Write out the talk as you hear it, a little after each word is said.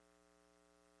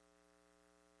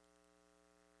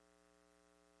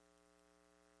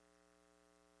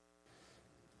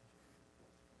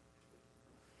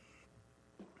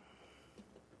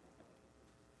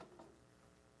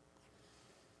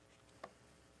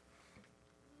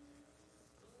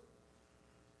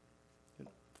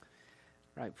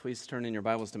Right, please turn in your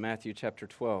Bibles to Matthew chapter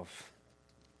 12.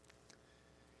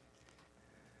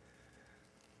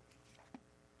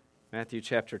 Matthew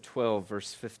chapter 12,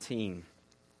 verse 15.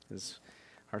 As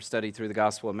our study through the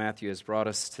Gospel of Matthew has brought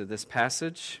us to this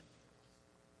passage.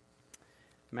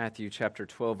 Matthew chapter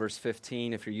 12, verse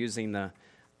 15. If you're using the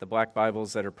black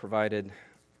Bibles that are provided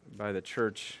by the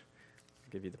church,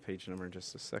 I'll give you the page number in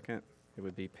just a second. It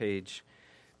would be page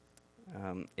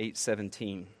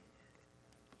 817.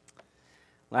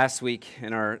 Last week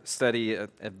in our study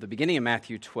at the beginning of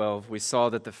Matthew 12, we saw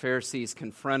that the Pharisees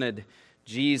confronted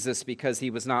Jesus because he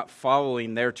was not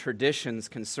following their traditions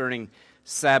concerning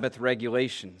Sabbath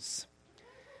regulations.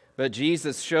 But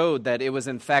Jesus showed that it was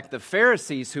in fact the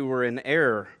Pharisees who were in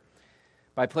error.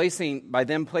 By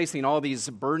them placing all these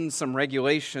burdensome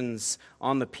regulations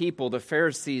on the people, the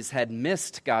Pharisees had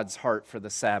missed God's heart for the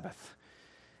Sabbath.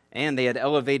 And they had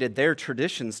elevated their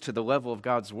traditions to the level of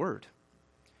God's Word.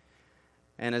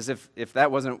 And as if that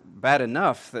wasn't bad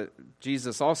enough, that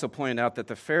Jesus also pointed out that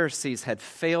the Pharisees had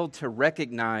failed to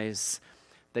recognize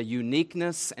the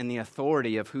uniqueness and the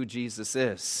authority of who Jesus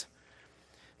is.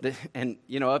 They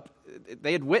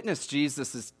had witnessed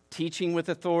Jesus' teaching with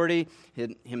authority,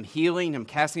 him healing, him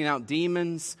casting out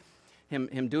demons,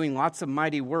 him doing lots of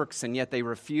mighty works, and yet they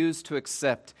refused to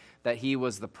accept that he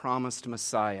was the promised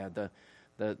Messiah,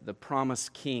 the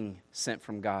promised King sent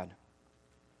from God.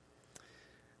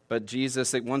 But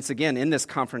Jesus, once again, in this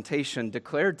confrontation,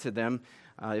 declared to them,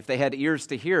 if they had ears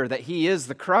to hear, that he is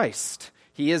the Christ.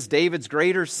 He is David's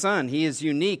greater son. He is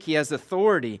unique. He has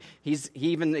authority. He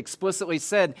even explicitly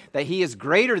said that he is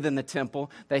greater than the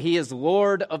temple, that he is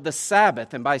Lord of the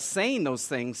Sabbath. And by saying those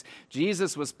things,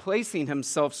 Jesus was placing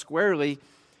himself squarely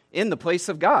in the place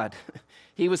of God.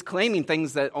 He was claiming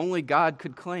things that only God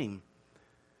could claim.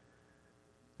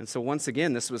 And so once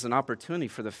again, this was an opportunity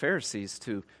for the Pharisees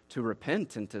to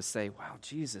repent and to say, wow,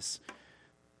 Jesus,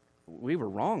 we were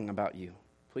wrong about you.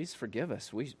 Please forgive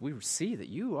us. We see that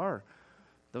you are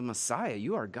the Messiah.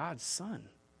 You are God's Son.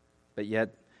 But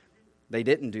yet, they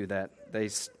didn't do that.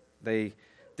 They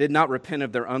did not repent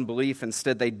of their unbelief.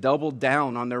 Instead, they doubled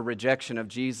down on their rejection of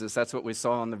Jesus. That's what we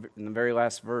saw in the very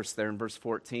last verse there in verse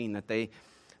 14, that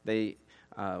they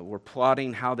were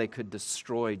plotting how they could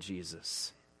destroy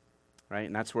Jesus. Right,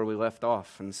 and that's where we left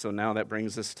off. And so now that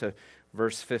brings us to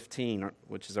verse 15,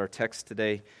 which is our text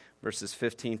today, verses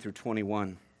 15 through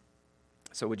 21.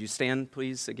 So would you stand,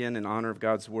 please, again, in honor of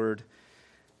God's word,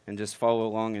 and just follow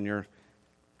along in your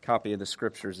copy of the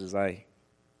scriptures as I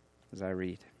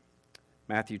read.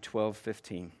 Matthew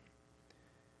 12:15.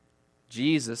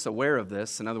 Jesus, aware of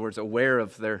this, in other words, aware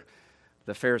of the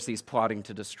Pharisees plotting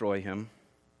to destroy him,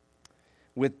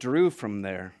 withdrew from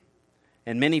there.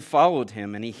 And many followed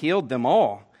him, and he healed them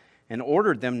all, and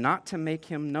ordered them not to make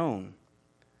him known.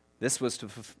 This was to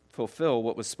fulfill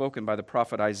what was spoken by the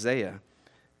prophet Isaiah.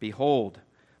 Behold,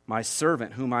 my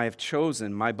servant whom I have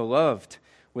chosen, my beloved,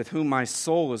 with whom my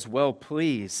soul is well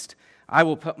pleased. I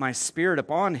will put my spirit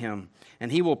upon him,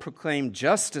 and he will proclaim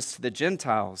justice to the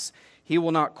Gentiles. He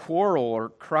will not quarrel or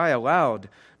cry aloud,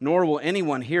 nor will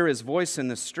anyone hear his voice in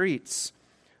the streets.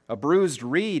 A bruised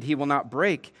reed he will not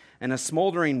break, and a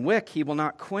smoldering wick he will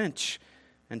not quench,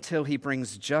 until he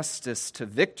brings justice to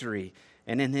victory,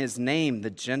 and in his name the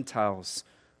Gentiles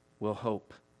will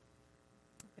hope.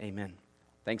 Amen.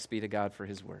 Thanks be to God for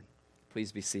his word.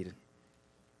 Please be seated.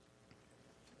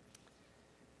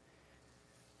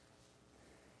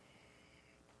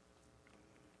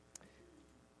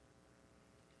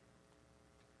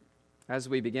 As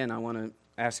we begin, I want to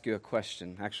ask you a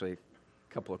question. Actually, a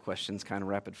couple of questions, kind of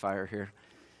rapid fire here.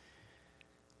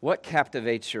 What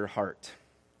captivates your heart?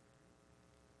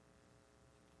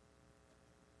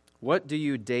 What do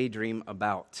you daydream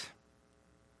about?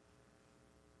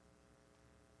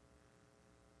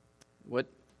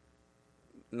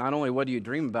 Not only what do you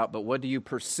dream about, but what do you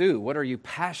pursue? What are you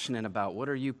passionate about? What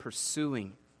are you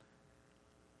pursuing?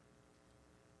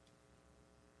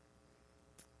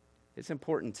 It's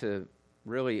important to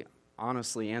really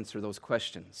honestly answer those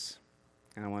questions,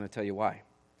 and I want to tell you why.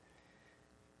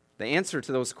 The answer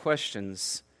to those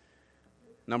questions,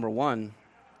 number one,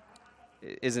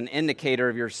 is an indicator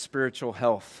of your spiritual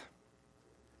health.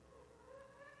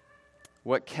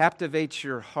 What captivates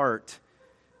your heart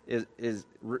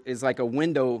is like a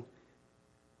window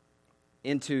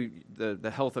into the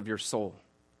health of your soul.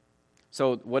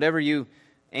 So whatever you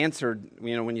answered,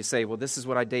 when you say, well, this is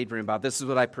what I daydream about, this is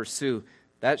what I pursue,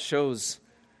 that shows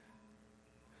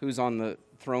who's on the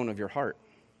throne of your heart,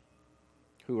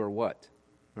 who or what.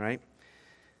 Right?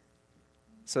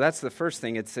 So that's the first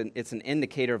thing. It's an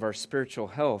indicator of our spiritual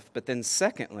health. But then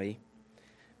secondly,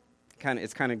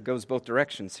 kind of goes both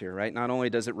directions here, right? Not only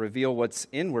does it reveal what's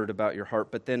inward about your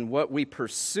heart, but then what we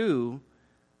pursue,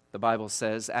 the Bible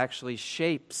says, actually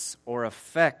shapes or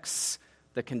affects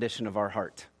the condition of our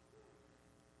heart.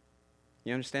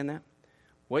 You understand that?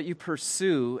 What you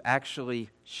pursue actually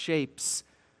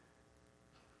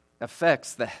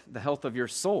affects the health of your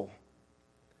soul.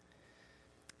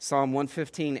 Psalm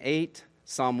 115:8,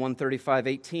 Psalm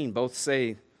 135:18 both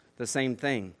say the same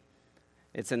thing.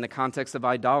 It's in the context of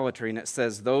idolatry, and it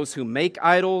says, those who make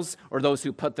idols or those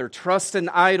who put their trust in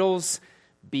idols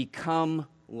become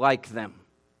like them.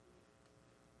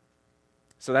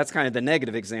 So that's kind of the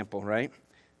negative example, right?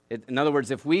 In other words,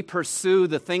 if we pursue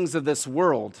the things of this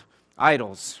world,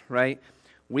 idols, right,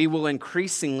 we will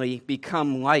increasingly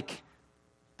become like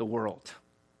the world.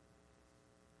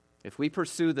 If we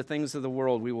pursue the things of the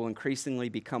world, we will increasingly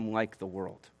become like the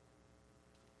world.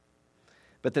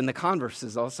 But then the converse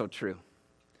is also true,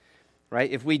 right?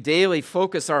 If we daily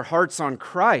focus our hearts on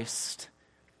Christ,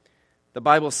 the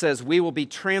Bible says we will be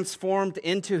transformed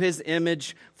into His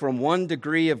image from one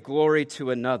degree of glory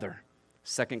to another.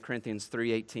 2 Corinthians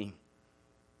 3:18.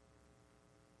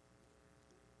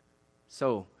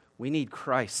 So, we need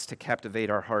Christ to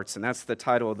captivate our hearts, and that's the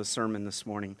title of the sermon this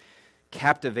morning,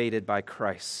 Captivated by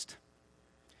Christ.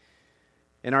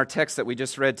 In our text that we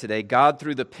just read today, God,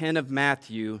 through the pen of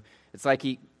Matthew, it's like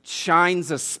He shines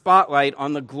a spotlight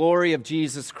on the glory of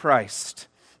Jesus Christ.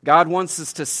 God wants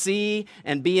us to see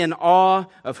and be in awe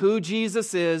of who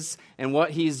Jesus is and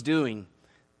what He's doing,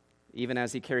 even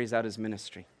as He carries out His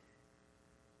ministry.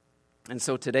 And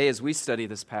so today, as we study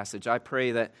this passage, I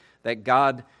pray that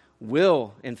God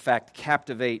will, in fact,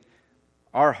 captivate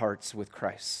our hearts with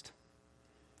Christ.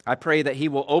 I pray that He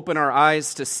will open our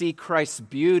eyes to see Christ's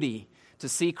beauty, to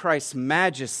see Christ's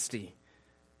majesty.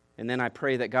 And then I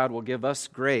pray that God will give us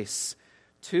grace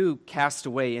to cast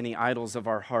away any idols of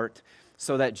our heart,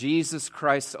 so that Jesus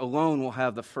Christ alone will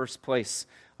have the first place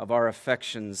of our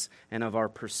affections and of our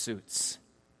pursuits.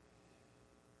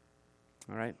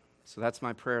 All right? So that's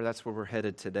my prayer. That's where we're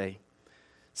headed today.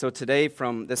 So today,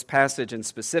 from this passage, and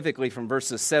specifically from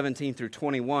verses 17 through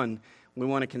 21, we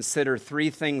want to consider three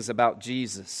things about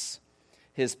Jesus: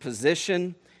 His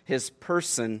position, His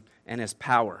person, and His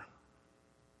power.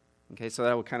 Okay, so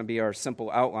that will kind of be our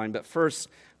simple outline. But first,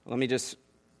 let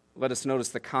us notice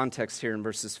the context here in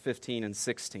verses 15 and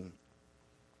 16.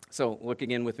 So look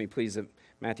again with me, please, at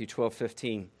Matthew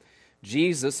 12:15.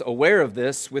 Jesus, aware of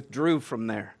this, withdrew from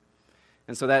there.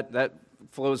 And so that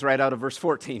flows right out of verse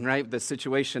 14, right? The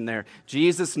situation there.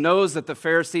 Jesus knows that the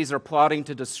Pharisees are plotting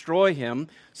to destroy Him.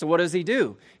 So what does He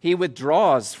do? He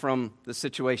withdraws from the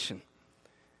situation.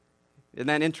 Isn't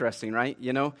that interesting, right?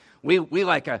 You know, we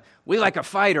like a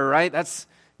fighter, right? That's,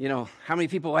 you know, how many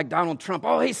people like Donald Trump?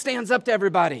 Oh, he stands up to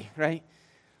everybody, right?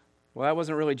 Well, that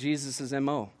wasn't really Jesus'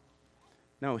 MO.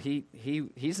 No,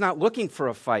 he's not looking for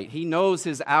a fight. He knows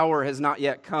His hour has not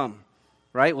yet come,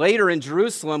 right? Later in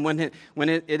Jerusalem, when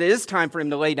it is time for Him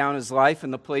to lay down His life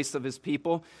in the place of His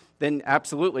people, then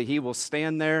absolutely He will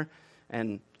stand there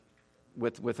and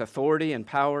with authority and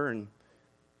power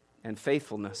and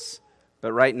faithfulness.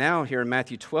 But right now, here in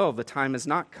Matthew 12, the time has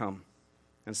not come.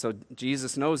 And so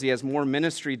Jesus knows He has more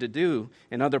ministry to do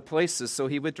in other places, so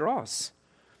He withdraws.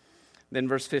 Then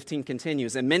verse 15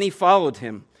 continues, and many followed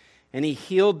Him, and He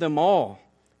healed them all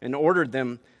and ordered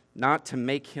them not to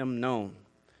make Him known.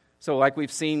 So like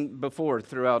we've seen before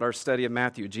throughout our study of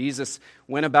Matthew, Jesus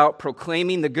went about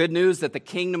proclaiming the good news that the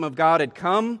kingdom of God had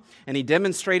come, and He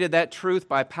demonstrated that truth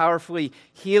by powerfully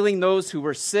healing those who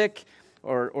were sick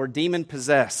or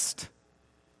demon-possessed.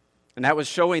 And that was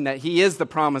showing that He is the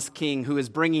promised King who is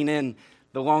bringing in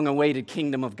the long-awaited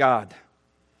kingdom of God.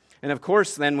 And of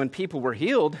course, then when people were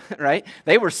healed, right,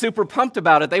 they were super pumped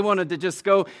about it. They wanted to just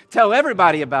go tell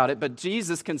everybody about it. But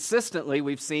Jesus consistently,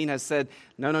 we've seen, has said,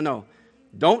 no,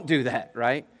 don't do that,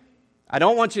 right? I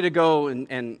don't want you to go,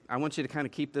 and I want you to kind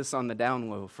of keep this on the down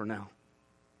low for now,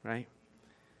 right?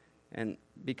 And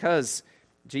because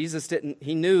Jesus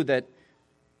he knew that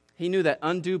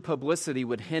undue publicity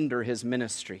would hinder His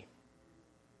ministry.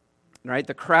 Right,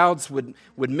 the crowds would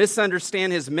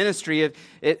misunderstand His ministry.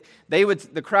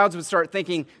 The crowds would start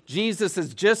thinking Jesus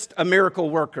is just a miracle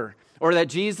worker, or that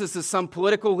Jesus is some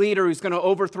political leader who's going to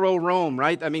overthrow Rome.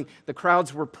 Right? I mean, the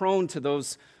crowds were prone to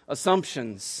those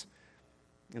assumptions,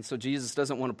 and so Jesus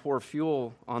doesn't want to pour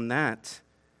fuel on that.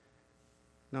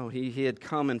 No, he had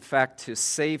come, in fact, to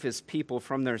save His people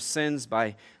from their sins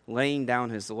by laying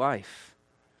down His life.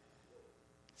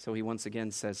 So He once again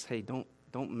says, "Hey,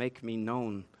 don't make me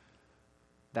known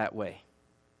that way."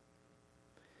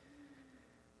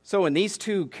 So in these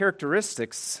two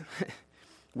characteristics,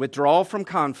 withdrawal from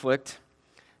conflict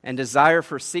and desire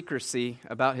for secrecy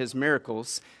about his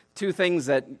miracles. Two things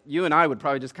that you and I would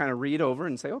probably just kind of read over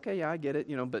and say, okay, yeah, I get it,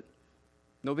 but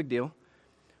no big deal.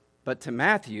 But to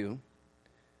Matthew,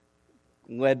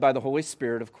 led by the Holy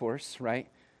Spirit, of course, right?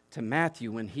 To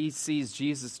Matthew, when he sees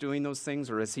Jesus doing those things,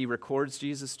 or as he records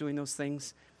Jesus doing those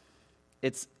things,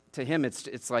 it's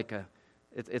like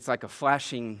a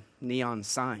flashing neon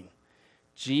sign.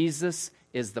 Jesus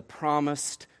is the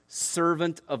promised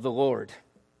servant of the Lord.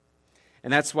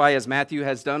 And that's why, as Matthew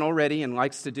has done already and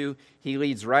likes to do, he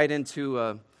leads right into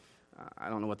I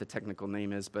don't know what the technical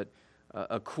name is, but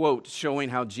a quote showing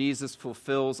how Jesus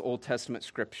fulfills Old Testament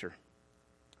Scripture,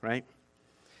 right?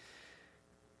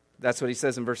 That's what he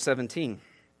says in verse 17.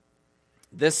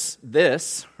 This,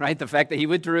 right, the fact that he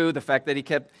withdrew, the fact that he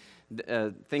kept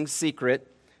things secret,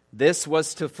 this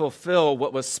was to fulfill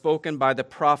what was spoken by the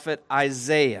prophet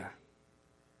Isaiah.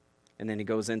 And then he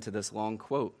goes into this long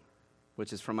quote,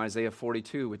 which is from Isaiah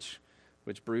 42, which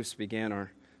Bruce began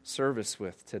our service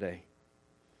with today.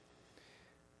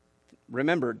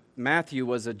 Remember, Matthew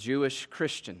was a Jewish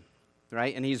Christian,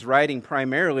 right? And he's writing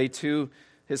primarily to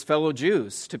his fellow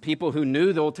Jews, to people who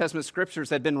knew the Old Testament Scriptures,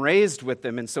 had been raised with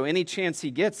them. And so any chance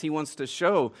he gets, he wants to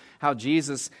show how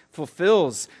Jesus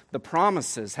fulfills the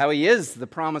promises, how he is the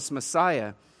promised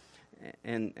Messiah,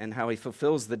 and how he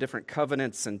fulfills the different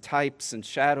covenants and types and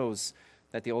shadows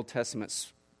that the Old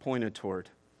Testament pointed toward.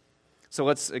 So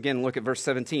let's again look at verse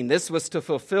 17. This was to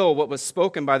fulfill what was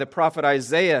spoken by the prophet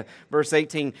Isaiah. Verse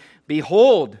 18,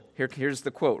 behold, here's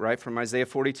the quote, right, from Isaiah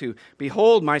 42.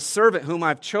 Behold, my servant whom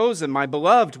I've chosen, my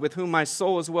beloved, with whom my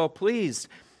soul is well pleased.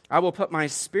 I will put my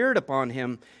spirit upon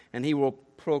him, and he will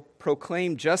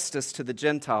proclaim justice to the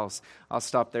Gentiles. I'll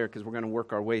stop there because we're going to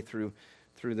work our way through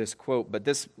this quote. But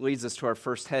this leads us to our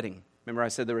first heading. Remember, I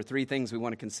said there were three things we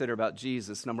want to consider about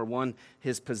Jesus. Number one,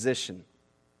 his position.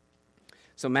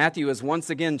 So Matthew is once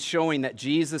again showing that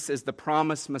Jesus is the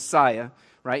promised Messiah,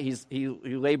 right? He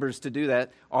labors to do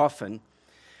that often.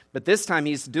 But this time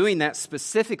he's doing that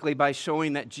specifically by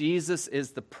showing that Jesus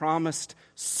is the promised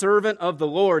servant of the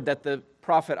Lord that the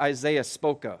prophet Isaiah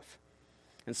spoke of.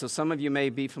 And so some of you may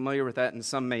be familiar with that and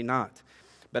some may not.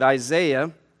 But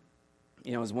Isaiah,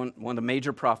 is one of the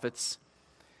major prophets,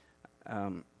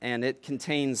 and it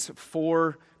contains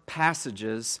 4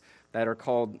 passages that are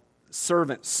called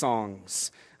servant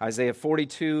songs. Isaiah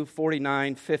 42,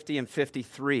 49, 50, and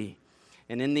 53.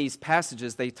 And in these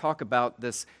passages, they talk about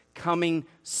this coming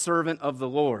servant of the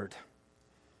Lord.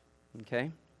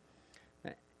 Okay?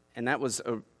 And that was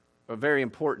a very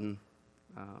important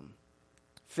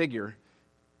figure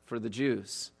for the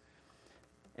Jews.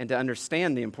 And to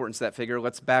understand the importance of that figure,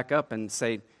 let's back up and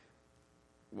say,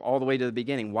 all the way to the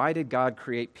beginning, why did God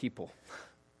create people?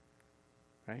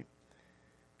 Right?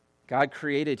 God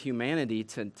created humanity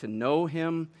to know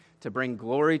him, to bring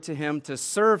glory to him, to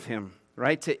serve him,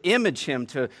 right? To image him,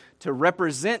 to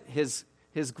represent his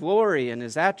glory and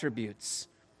his attributes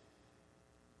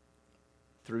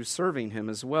through serving him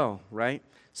as well, right?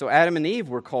 So Adam and Eve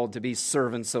were called to be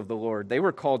servants of the Lord. They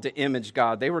were called to image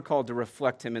God. They were called to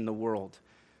reflect him in the world.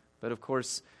 But of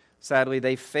course, sadly,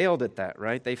 they failed at that,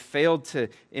 right? They failed to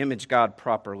image God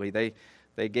properly. They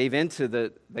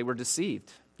were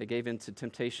deceived. They gave in to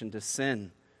temptation to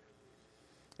sin.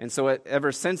 And so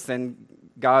ever since then,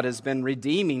 God has been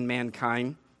redeeming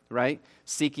mankind, right?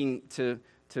 Seeking to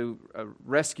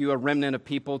rescue a remnant of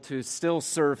people to still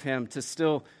serve him, to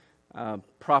still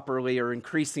properly or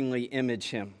increasingly image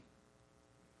him,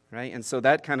 right? And so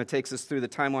that kind of takes us through the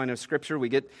timeline of Scripture. We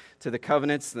get to the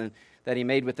covenants that he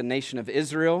made with the nation of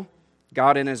Israel.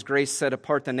 God in his grace set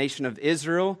apart the nation of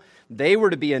Israel. They were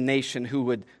to be a nation who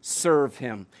would serve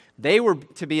him. They were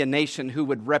to be a nation who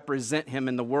would represent him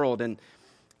in the world. And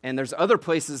there's other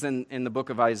places in the book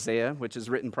of Isaiah, which is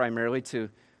written primarily to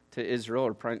Israel,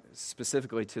 or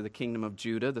specifically to the kingdom of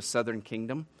Judah, the southern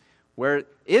kingdom, where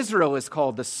Israel is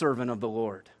called the servant of the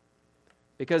Lord.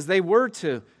 Because they were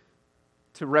to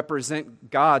represent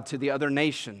God to the other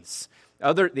nations.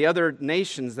 The other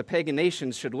nations, the pagan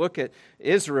nations, should look at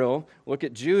Israel, look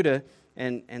at Judah,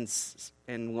 and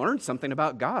learn something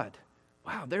about God.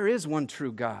 Wow, there is one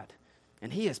true God,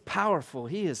 and he is powerful,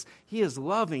 he is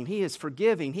loving, he is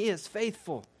forgiving, he is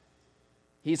faithful,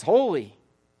 he's holy,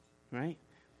 right?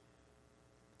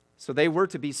 So they were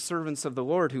to be servants of the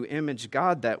Lord who image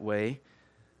God that way,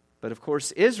 but of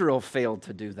course Israel failed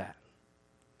to do that.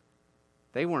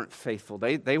 They weren't faithful,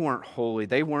 they weren't holy,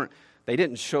 they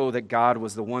didn't show that God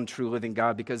was the one true living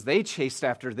God because they chased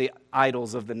after the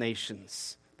idols of the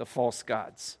nations, the false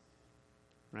gods,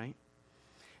 right?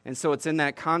 And so it's in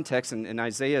that context, and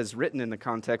Isaiah is written in the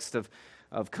context of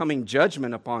coming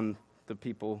judgment upon the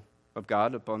people of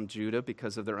God upon Judah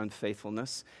because of their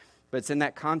unfaithfulness. But it's in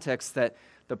that context that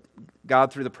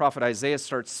God, through the prophet Isaiah,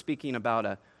 starts speaking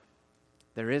about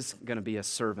there is going to be a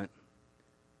servant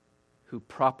who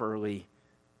properly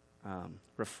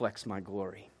reflects my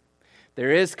glory.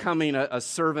 There is coming a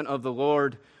servant of the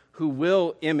Lord who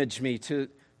will image me to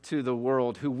the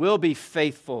world, who will be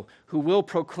faithful, who will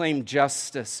proclaim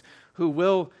justice, who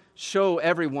will show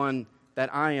everyone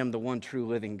that I am the one true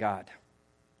living God.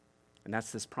 And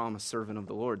that's this promised servant of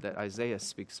the Lord that Isaiah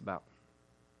speaks about,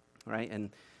 right?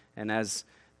 And as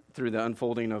through the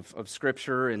unfolding of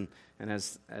Scripture and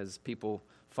as people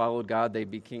followed God,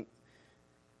 it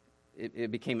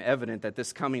became evident that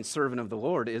this coming servant of the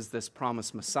Lord is this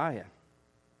promised Messiah,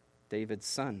 David's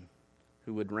son,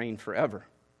 who would reign forever.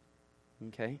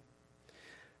 Okay?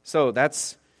 So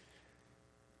the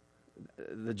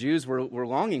Jews were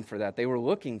longing for that. They were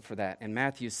looking for that. And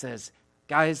Matthew says,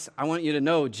 guys, I want you to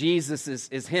know Jesus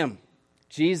is him.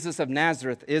 Jesus of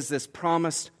Nazareth is this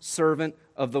promised servant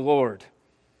of the Lord.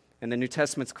 And the New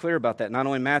Testament's clear about that. Not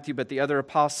only Matthew, but the other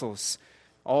apostles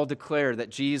all declare that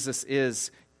Jesus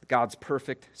is God's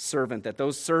perfect servant, that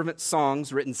those servant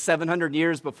songs written 700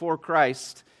 years before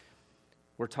Christ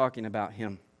were talking about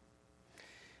him.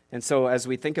 And so as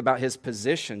we think about his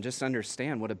position, just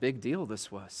understand what a big deal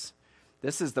this was.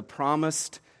 This is the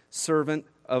promised servant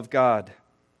of God.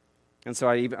 And so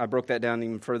I broke that down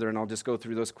even further, and I'll just go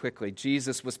through those quickly.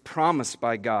 Jesus was promised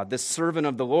by God, this servant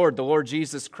of the Lord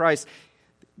Jesus Christ.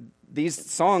 These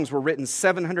songs were written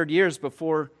 700 years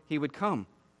before he would come.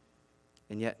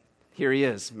 And yet, here he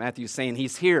is. Matthew's saying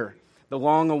he's here. The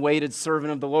long-awaited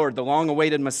servant of the Lord, the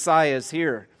long-awaited Messiah is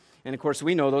here. And of course,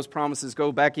 we know those promises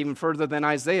go back even further than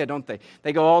Isaiah, don't they?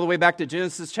 They go all the way back to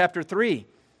Genesis chapter 3,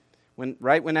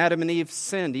 when Adam and Eve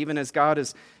sinned, even as God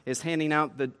is handing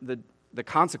out the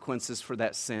consequences for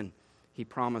that sin. He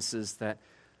promises that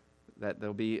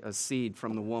there'll be a seed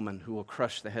from the woman who will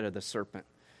crush the head of the serpent.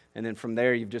 And then from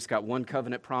there, you've just got one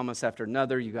covenant promise after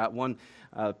another. You got one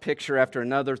picture after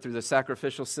another through the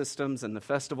sacrificial systems and the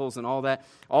festivals and all that.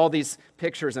 All these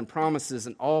pictures and promises,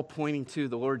 and all pointing to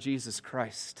the Lord Jesus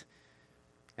Christ.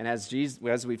 And as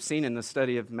we've seen in the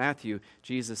study of Matthew,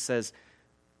 Jesus says,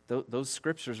 those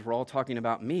scriptures were all talking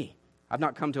about me. I've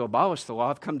not come to abolish the law,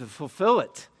 I've come to fulfill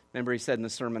it. Remember he said in the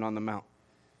Sermon on the Mount.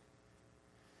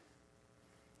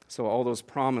 So all those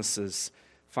promises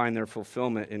find their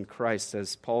fulfillment in Christ,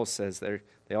 as Paul says,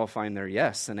 they all find their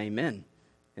yes and amen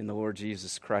in the Lord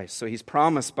Jesus Christ. So he's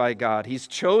promised by God. He's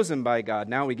chosen by God.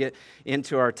 Now we get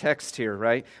into our text here,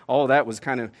 right? All that was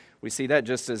we see that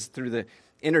just as through the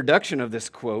introduction of this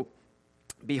quote.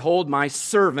 Behold my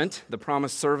servant, the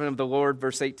promised servant of the Lord,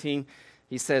 verse 18,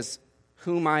 he says,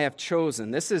 whom I have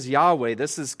chosen. This is Yahweh.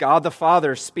 This is God the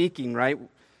Father speaking, right?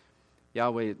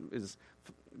 Yahweh is,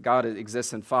 God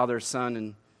exists in Father, Son,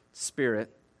 and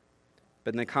Spirit.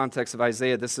 But in the context of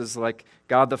Isaiah, this is like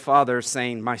God the Father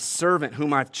saying, my servant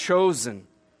whom I've chosen.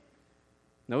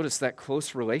 Notice that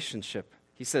close relationship.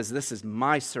 He says, this is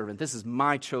my servant. This is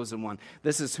my chosen one.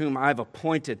 This is whom I've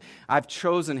appointed. I've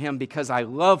chosen him because I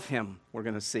love him, we're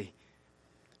going to see.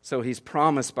 So he's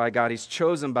promised by God. He's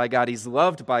chosen by God. He's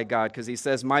loved by God because he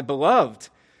says, my beloved,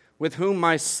 with whom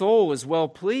my soul is well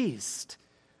pleased.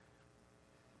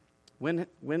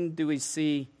 When do we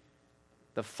see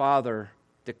the Father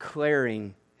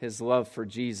declaring his love for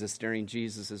Jesus during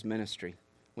Jesus' ministry?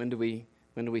 When do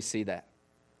we see that?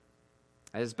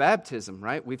 At his baptism,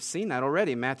 right? We've seen that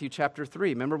already in Matthew chapter 3.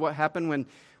 Remember what happened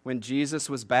when Jesus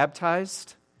was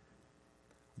baptized?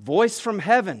 Voice from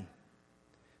heaven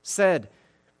said,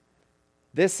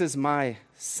 this is my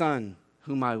Son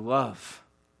whom I love.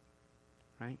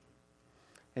 Right?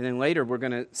 And then later we're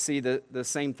going to see the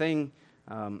same thing,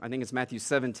 I think it's Matthew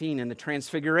 17, in the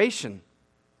Transfiguration.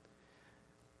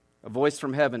 A voice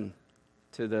from heaven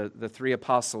to the three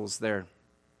apostles there.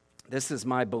 This is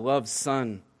my beloved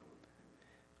Son.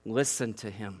 Listen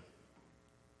to him.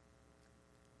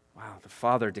 Wow, the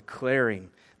Father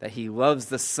declaring that he loves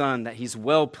the Son, that he's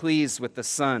well pleased with the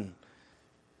Son.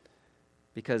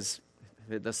 Because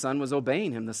the Son was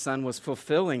obeying him. The Son was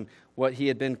fulfilling what he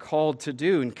had been called to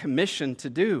do and commissioned to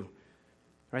do.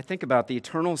 Right? Think about the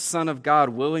eternal Son of God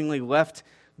willingly left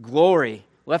glory,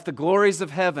 left the glories of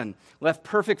heaven, left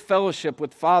perfect fellowship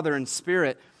with Father and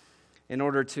Spirit in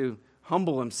order to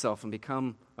humble himself and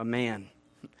become a man,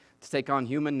 to take on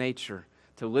human nature,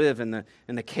 to live in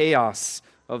the chaos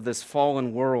of this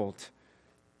fallen world.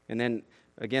 And then,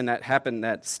 again,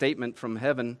 that statement from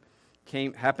heaven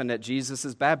happened at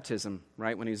Jesus' baptism,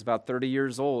 right? When he was about 30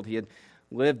 years old. He had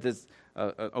lived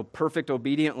a perfect,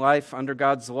 obedient life under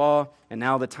God's law, and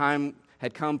now the time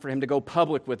had come for him to go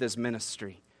public with his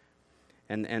ministry.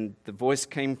 And the voice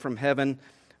came from heaven,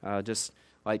 just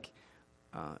like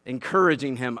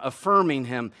encouraging him, affirming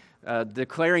him,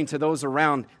 declaring to those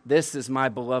around, this is my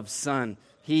beloved Son.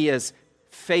 He is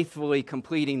faithfully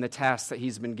completing the task that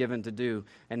he's been given to do.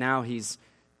 And now he's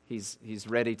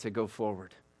ready to go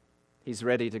forward. He's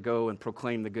ready to go and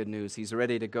proclaim the good news. He's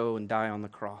ready to go and die on the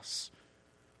cross.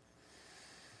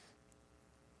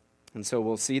 And so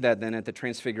we'll see that then at the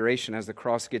Transfiguration, as the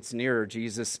cross gets nearer,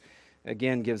 Jesus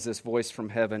again gives this voice from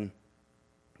heaven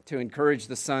to encourage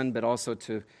the Son, but also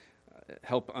to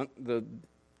help the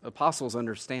apostles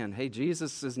understand, hey,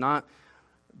 Jesus is not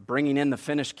bringing in the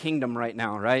finished kingdom right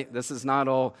now, right? This is not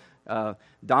all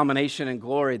domination and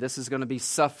glory. This is going to be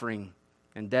suffering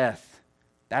and death.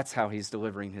 That's how he's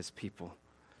delivering his people.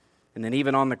 And then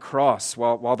even on the cross,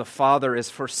 while the Father is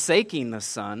forsaking the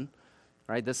Son,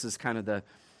 right? This is kind of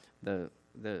the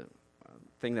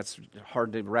thing that's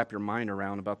hard to wrap your mind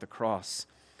around about the cross.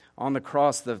 On the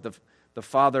cross, the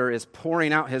Father is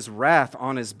pouring out his wrath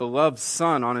on his beloved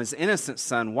Son, on his innocent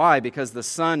Son. Why? Because the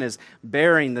Son is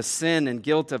bearing the sin and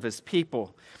guilt of his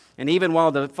people. And even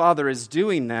while the Father is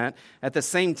doing that, at the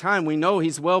same time, we know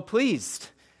he's well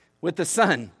pleased with the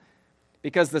Son,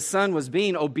 because the Son was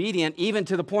being obedient even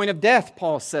to the point of death,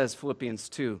 Paul says, Philippians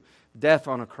 2, death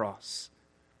on a cross.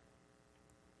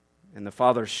 And the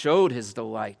Father showed his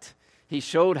delight. He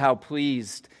showed how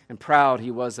pleased and proud he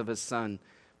was of his Son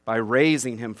by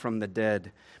raising him from the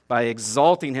dead, by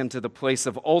exalting him to the place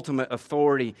of ultimate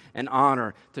authority and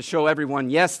honor, to show everyone,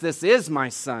 yes, this is my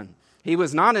Son. He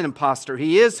was not an imposter.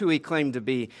 He is who he claimed to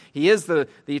be. He is the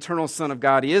eternal Son of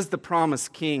God. He is the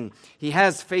promised King. He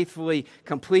has faithfully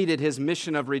completed his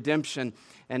mission of redemption.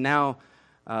 And now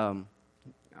I'm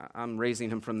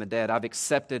raising him from the dead. I've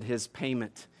accepted his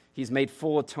payment. He's made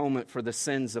full atonement for the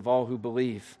sins of all who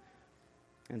believe.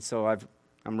 And so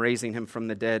I'm raising him from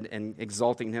the dead and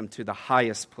exalting him to the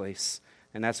highest place.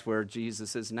 And that's where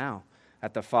Jesus is now,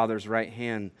 at the Father's right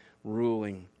hand,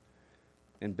 ruling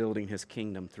and building his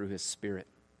kingdom through his Spirit.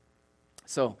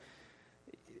 So,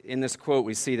 in this quote,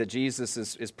 we see that Jesus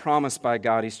is promised by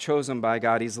God, he's chosen by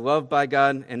God, he's loved by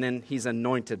God, and then he's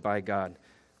anointed by God.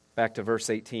 Back to verse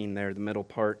 18 there, the middle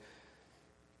part.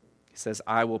 He says,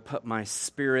 I will put my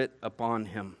Spirit upon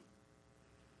him.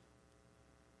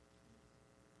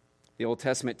 The Old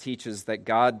Testament teaches that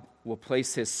God will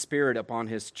place his Spirit upon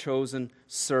his chosen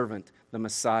servant, the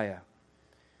Messiah.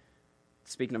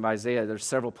 Speaking of Isaiah, there's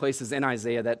several places in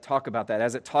Isaiah that talk about that.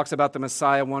 As it talks about the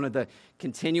Messiah, one of the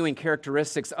continuing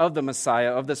characteristics of the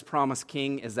Messiah, of this promised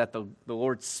king, is that the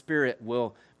Lord's Spirit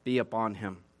will be upon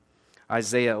him.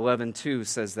 Isaiah 11:2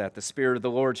 says that the Spirit of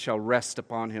the Lord shall rest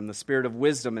upon him, the Spirit of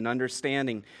wisdom and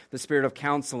understanding, the Spirit of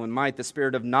counsel and might, the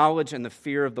Spirit of knowledge and the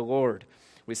fear of the Lord.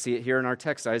 We see it here in our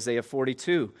text, Isaiah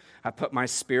 42. I put my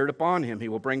Spirit upon him. He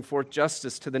will bring forth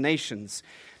justice to the nations.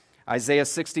 Isaiah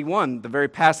 61, the very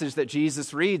passage that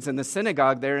Jesus reads in the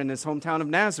synagogue there in his hometown of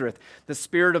Nazareth. The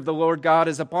Spirit of the Lord God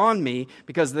is upon me,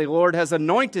 because the Lord has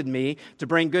anointed me to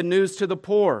bring good news to the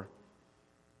poor.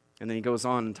 And then he goes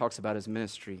on and talks about his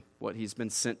ministry, what he's been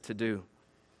sent to do.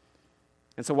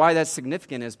 And so why that's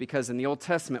significant is because in the Old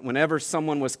Testament, whenever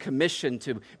someone was commissioned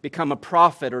to become a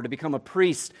prophet or to become a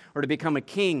priest or to become a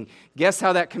king, guess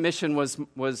how that commission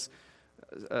was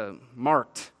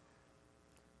marked?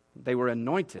 They were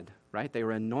anointed, right? They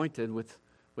were anointed with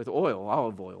oil,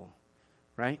 olive oil,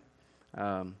 right?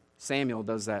 Samuel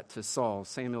does that to Saul.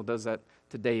 Samuel does that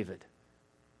to David.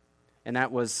 And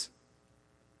that was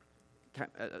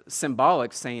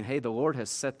symbolic, saying, hey, the Lord has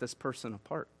set this person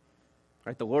apart,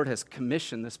 right? The Lord has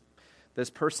commissioned this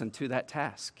person to that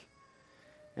task.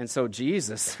 And so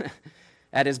Jesus,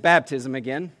 at his baptism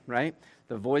again, right?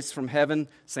 The voice from heaven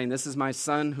saying, this is my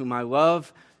Son whom I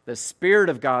love. The Spirit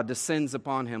of God descends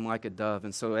upon him like a dove.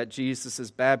 And so at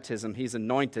Jesus' baptism, he's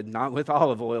anointed not with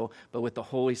olive oil, but with the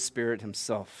Holy Spirit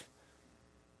himself.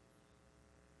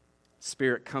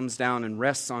 Spirit comes down and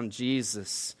rests on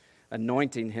Jesus,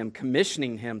 anointing him,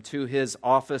 commissioning him to his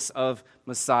office of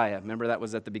Messiah. Remember, that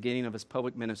was at the beginning of his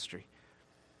public ministry.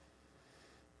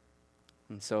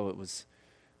 And so it was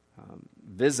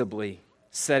visibly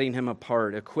setting him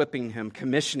apart, equipping him,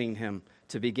 commissioning him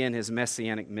to begin his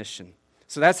messianic mission.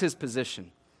 So that's his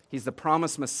position. He's the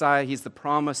promised Messiah. He's the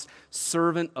promised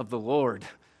servant of the Lord.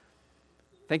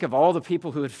 Think of all the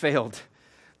people who had failed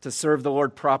to serve the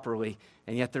Lord properly,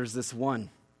 and yet there's this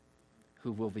one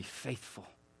who will be faithful,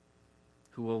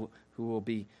 who will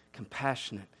be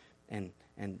compassionate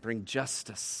and bring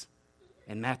justice.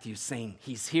 And Matthew's saying,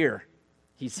 he's here.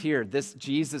 He's here. This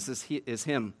Jesus is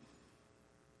him.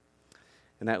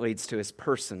 And that leads to his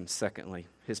person, secondly.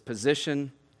 His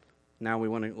position. Now we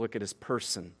want to look at his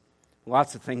person.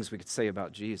 Lots of things we could say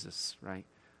about Jesus, right?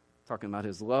 Talking about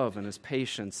his love and his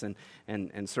patience, and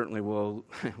certainly we'll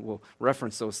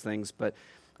reference those things. But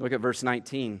look at verse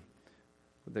 19,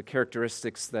 the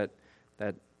characteristics that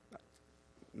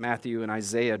Matthew and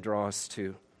Isaiah draw us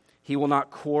to. He will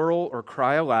not quarrel or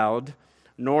cry aloud,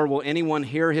 nor will anyone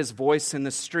hear his voice in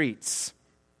the streets.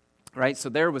 Right? So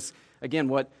there was, again,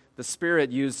 what the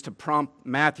Spirit used to prompt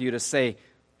Matthew to say,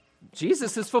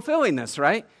 Jesus is fulfilling this,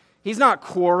 right? He's not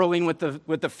quarreling with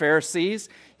the Pharisees.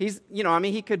 He's,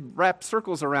 he could wrap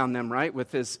circles around them, right,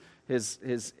 with his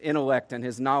intellect and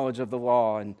his knowledge of the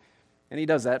law, and he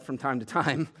does that from time to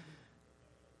time.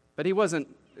 But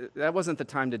that wasn't the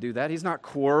time to do that. He's not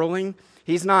quarreling.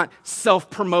 He's not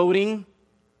self-promoting.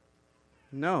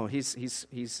 No,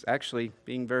 he's actually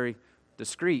being very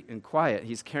discreet and quiet.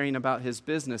 He's caring about his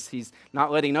business. He's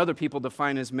not letting other people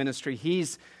define his ministry.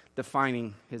 He's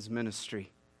defining his ministry.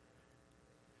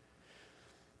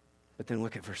 But then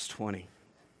look at verse 20.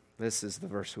 This is the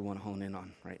verse we want to hone in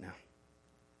on right now.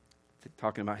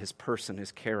 Talking about his person,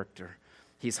 his character.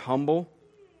 He's humble,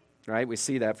 right? We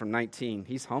see that from 19.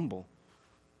 He's humble.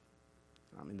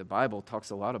 The Bible talks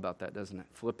a lot about that, doesn't it?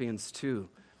 Philippians 2.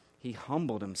 He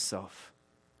humbled himself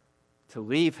to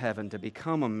leave heaven, to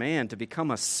become a man, to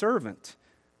become a servant.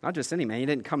 Not just any man. He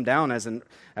didn't come down as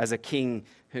a king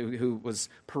who was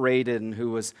paraded and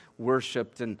who was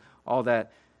worshipped and all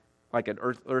that, like an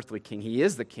earthly king. He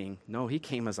is the king. No, he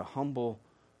came as a humble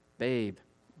babe,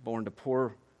 born to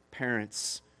poor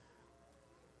parents,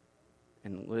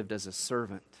 and lived as a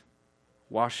servant,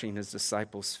 washing his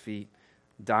disciples' feet,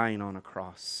 dying on a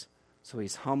cross. So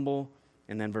he's humble,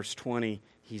 and then verse 20,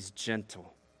 he's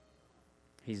gentle.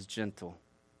 He's gentle.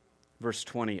 Verse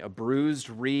 20, a bruised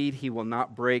reed he will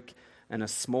not break, and a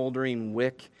smoldering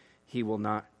wick he will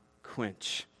not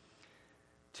quench.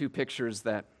 Two pictures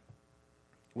that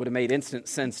would have made instant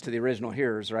sense to the original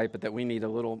hearers, right? But that we need a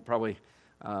little, probably,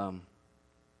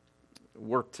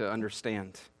 work to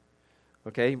understand.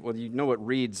 Okay? Well, you know what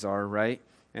reeds are, right?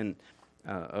 And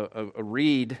a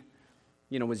reed,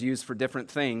 was used for different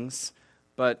things,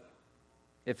 but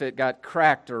if it got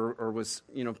cracked or was,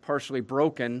 partially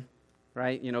broken,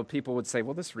 right, people would say,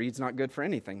 well, this reed's not good for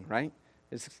anything, right?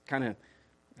 It's kind of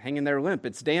hanging there limp.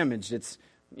 It's damaged. It's,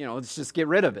 let's just get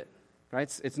rid of it,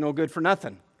 right? It's no good for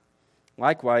nothing.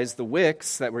 Likewise, the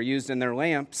wicks that were used in their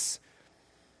lamps,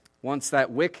 once that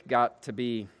wick got to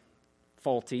be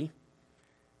faulty,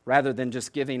 rather than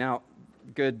just giving out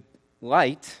good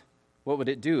light, what would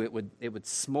it do? It would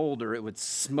smolder, it would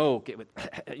smoke, it would,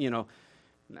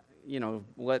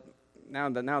 now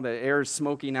the air is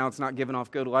smoky, now it's not giving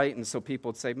off good light, and so people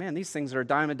would say, man, these things are a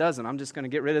dime a dozen. I'm just going to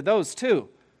get rid of those too.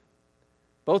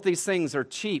 Both these things are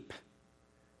cheap,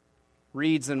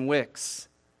 reeds and wicks.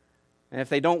 And if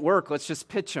they don't work, let's just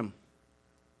pitch them,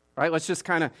 right? Let's just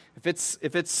kind of,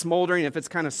 if it's smoldering, if it's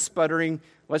kind of sputtering,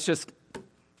 let's just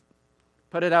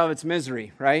put it out of its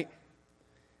misery, right?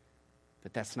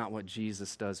 But that's not what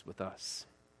Jesus does with us.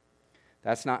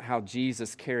 That's not how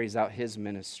Jesus carries out his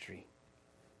ministry.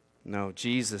 No,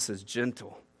 Jesus is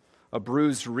gentle. A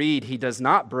bruised reed he does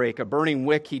not break. A burning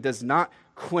wick he does not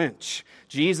quench.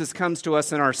 Jesus comes to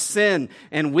us in our sin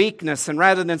and weakness, and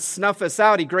rather than snuff us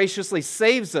out, he graciously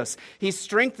saves us. He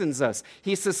strengthens us.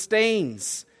 He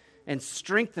sustains and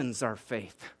strengthens our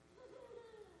faith.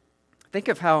 Think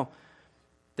of how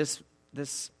this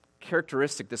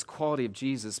characteristic, this quality of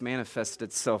Jesus manifests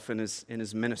itself in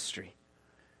his ministry.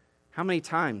 How many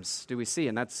times do we see,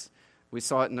 and we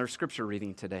saw it in our scripture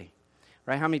reading today,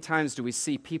 right? How many times do we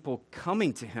see people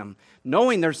coming to him,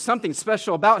 knowing there's something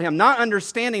special about him, not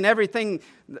understanding everything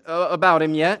about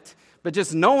him yet, but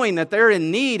just knowing that they're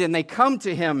in need, and they come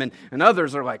to him, and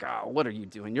others are like, oh, what are you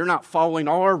doing? You're not following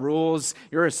all our rules.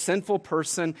 You're a sinful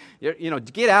person.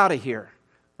 Get out of here,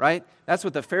 right? That's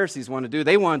what the Pharisees want to do.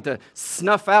 They want to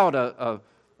snuff out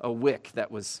a wick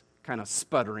that was kind of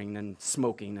sputtering and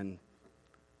smoking and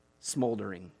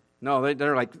smoldering. No,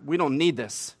 they're like, we don't need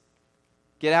this.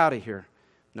 Get out of here.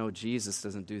 No, Jesus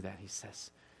doesn't do that. He says,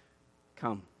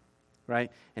 come,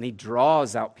 right? And he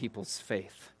draws out people's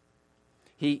faith.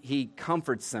 He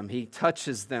comforts them. He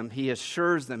touches them. He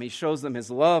assures them. He shows them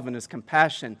his love and his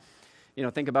compassion.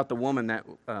 Think about the woman that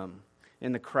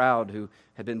in the crowd who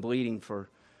had been bleeding for,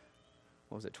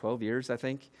 12 years, I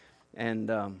think?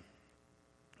 And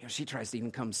she tries to even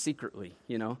come secretly,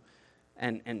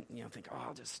 and think,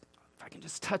 if I can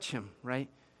just touch him, right?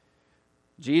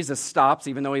 Jesus stops,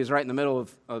 even though he's right in the middle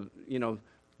of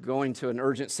going to an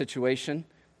urgent situation,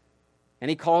 and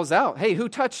he calls out, hey, who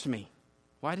touched me?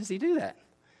 Why does he do that?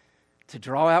 To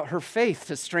draw out her faith,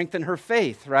 to strengthen her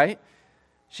faith, right?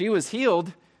 She was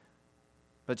healed,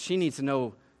 but she needs to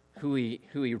know who he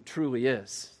truly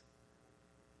is.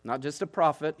 Not just a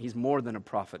prophet, he's more than a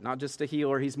prophet. Not just a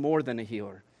healer, he's more than a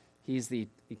healer. He's the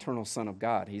eternal Son of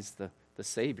God. He's the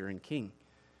Savior and King.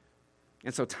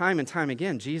 And so time and time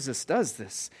again, Jesus does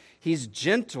this. He's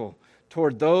gentle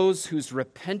toward those whose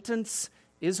repentance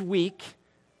is weak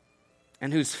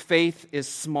and whose faith is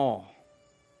small.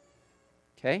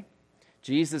 Okay?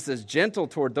 Jesus is gentle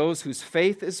toward those whose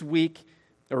faith is weak,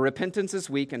 or repentance is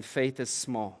weak, and faith is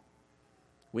small.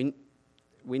 We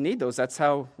need those. That's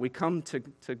how we come to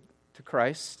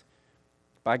Christ.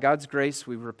 By God's grace,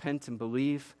 we repent and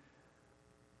believe.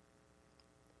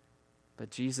 But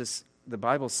Jesus, the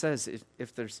Bible says,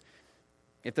 if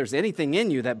there's anything in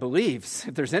you that believes,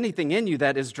 if there's anything in you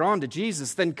that is drawn to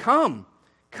Jesus, then come.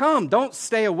 Come. Don't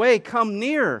stay away. Come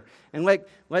near. And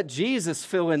let Jesus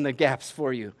fill in the gaps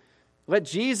for you. Let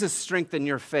Jesus strengthen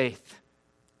your faith.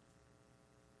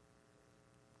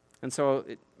 And so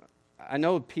I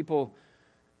know people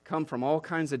come from all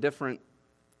kinds of different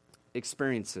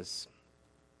experiences.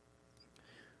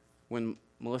 When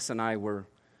Melissa and I were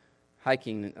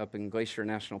hiking up in Glacier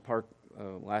National Park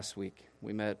last week,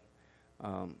 we met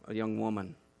a young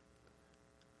woman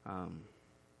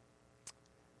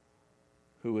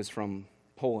who was from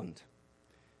Poland.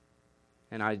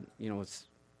 And I, was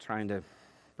trying to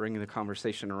bring the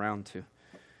conversation around to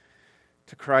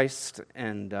Christ,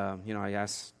 and I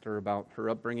asked her about her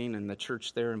upbringing and the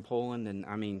church there in Poland, and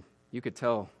I mean, you could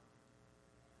tell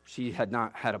she had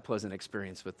not had a pleasant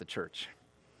experience with the church,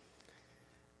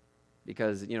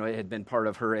 because it had been part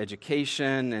of her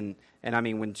education, and I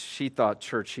mean, when she thought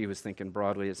church, she was thinking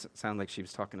broadly. It sounded like she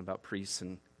was talking about priests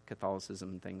and Catholicism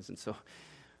and things, and so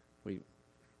I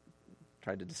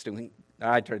tried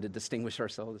to distinguish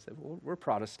ourselves and say, well, we're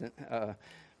Protestant,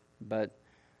 but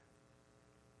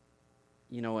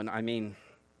and I mean,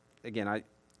 again,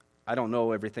 I don't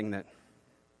know everything that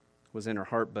was in her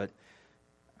heart, but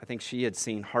I think she had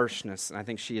seen harshness, and I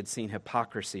think she had seen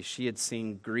hypocrisy. She had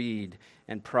seen greed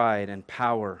and pride and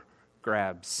power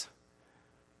grabs.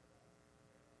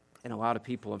 And a lot of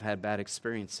people have had bad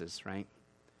experiences, right?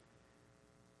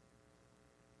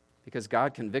 Because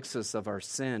God convicts us of our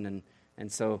sin,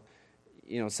 and so,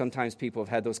 sometimes people have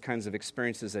had those kinds of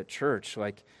experiences at church,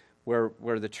 like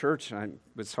where the church, and I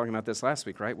was talking about this last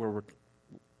week, right, where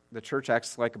the church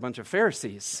acts like a bunch of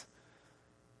Pharisees,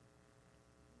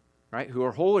 right, who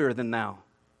are holier than thou,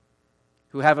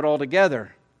 who have it all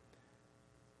together.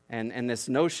 And this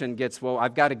notion gets, well,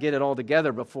 I've got to get it all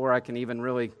together before I can even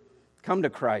really come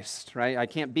to Christ, right? I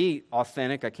can't be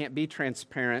authentic, I can't be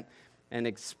transparent and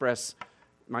express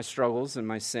my struggles and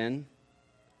my sin.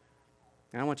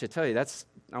 And I want to tell you, that's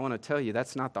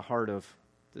not the heart of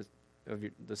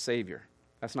the Savior.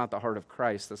 That's not the heart of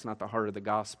Christ. That's not the heart of the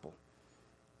gospel.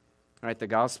 All right, the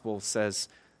gospel says,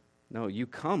 no, you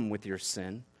come with your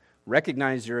sin,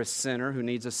 recognize you're a sinner who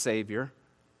needs a Savior,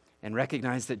 and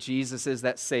recognize that Jesus is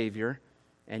that Savior,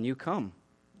 and you come.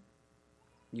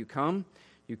 You come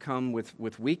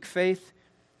with weak faith,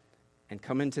 and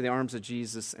come into the arms of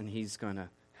Jesus, and He's going to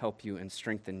help you and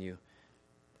strengthen you.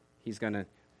 He's going to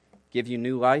give you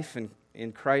new life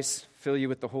in Christ, fill you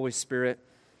with the Holy Spirit,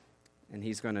 and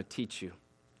He's going to teach you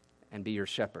and be your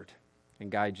shepherd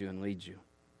and guide you and lead you.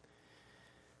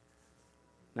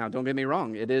 Now, don't get me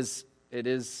wrong. It is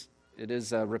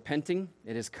repenting.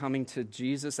 It is coming to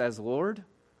Jesus as Lord,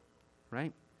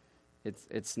 right?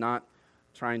 It's not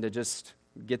trying to just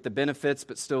get the benefits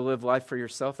but still live life for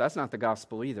yourself. That's not the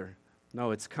gospel either.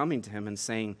 No, it's coming to Him and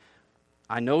saying,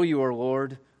 I know you are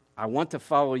Lord. I want to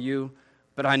follow you,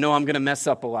 but I know I'm going to mess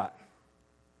up a lot.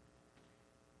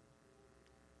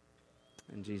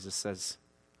 And Jesus says,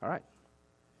 all right,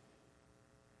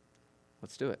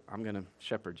 let's do it. I'm going to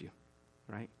shepherd you,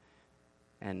 right?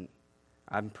 And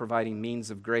I'm providing means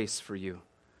of grace for you.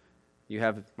 You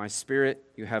have my Spirit,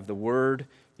 you have the Word,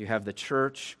 you have the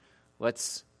church.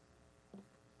 Let's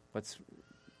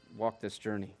walk this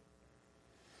journey.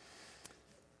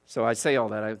 So I say all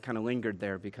that, I kind of lingered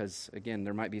there because, again,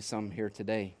 there might be some here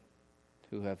today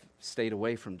who have stayed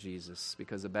away from Jesus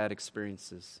because of bad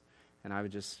experiences. And I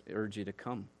would just urge you to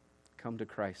come to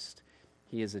Christ.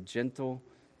 He is a gentle,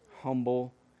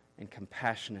 humble, and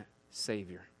compassionate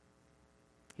Savior.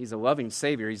 He's a loving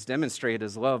Savior. He's demonstrated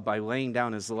His love by laying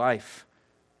down His life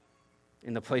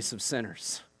in the place of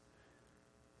sinners.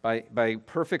 By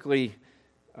perfectly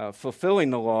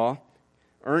fulfilling the law,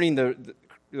 earning the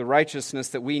righteousness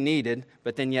that we needed,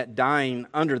 but then yet dying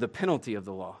under the penalty of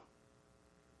the law.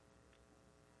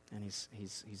 And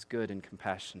He's good and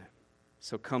compassionate.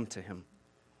 So come to Him.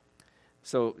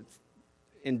 So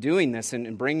in doing this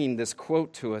and bringing this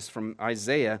quote to us from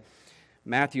Isaiah,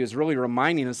 Matthew is really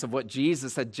reminding us of what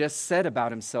Jesus had just said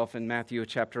about himself in Matthew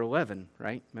chapter 11,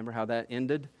 right? Remember how that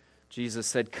ended? Jesus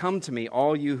said, "Come to me,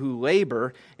 all you who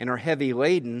labor and are heavy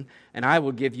laden, and I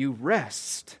will give you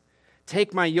rest.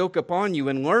 Take my yoke upon you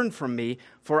and learn from me,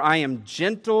 for I am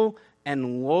gentle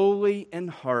and lowly in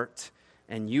heart,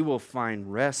 and you will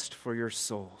find rest for your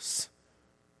souls.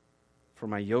 For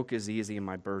my yoke is easy and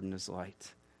my burden is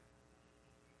light."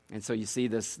 And so you see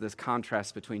this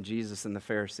contrast between Jesus and the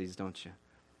Pharisees, don't you?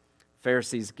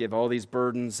 Pharisees give all these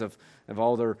burdens of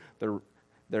all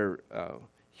their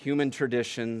human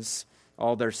traditions,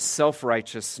 all their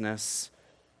self-righteousness,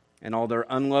 and all their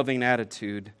unloving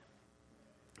attitude.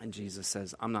 And Jesus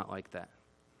says, "I'm not like that.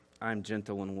 I'm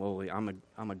gentle and lowly. I'm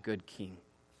a good king.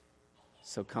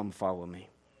 So come follow me."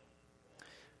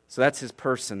 So that's his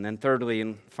person. Then thirdly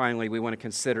and finally, we want to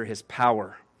consider his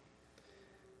power.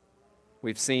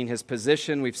 We've seen his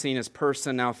position, we've seen his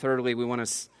person. Now thirdly, we want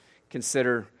to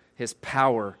consider his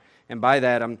power. And by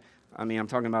that, I'm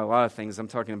talking about a lot of things. I'm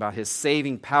talking about his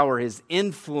saving power, his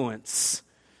influence,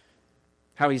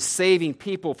 how he's saving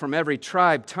people from every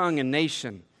tribe, tongue, and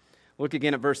nation. Look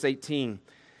again at verse 18.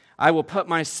 "I will put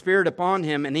my spirit upon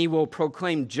him, and he will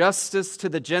proclaim justice to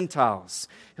the Gentiles.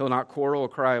 He'll not quarrel or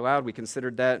cry aloud." We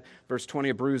considered that. Verse 20,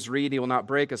 "A bruised reed he will not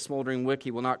break, a smoldering wick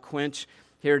he will not quench."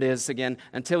 Here it is again.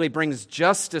 "Until he brings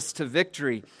justice to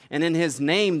victory, and in his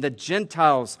name the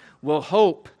Gentiles will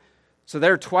hope." So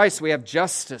there twice we have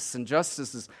justice, and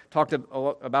justice is talked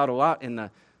about a lot in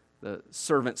the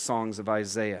servant songs of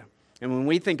Isaiah. And when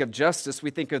we think of justice, we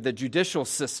think of the judicial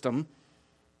system,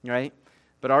 right?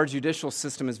 But our judicial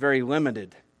system is very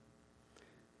limited,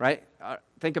 right?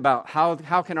 Think about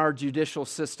how can our judicial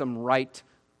system right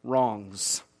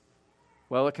wrongs?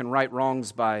 Well, it can right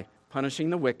wrongs by punishing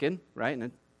the wicked, right?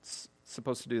 And it's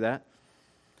supposed to do that.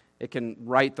 It can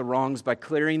right the wrongs by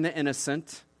clearing the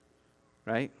innocent,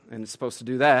 right? And it's supposed to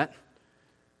do that.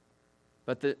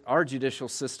 But our judicial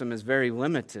system is very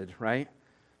limited, right?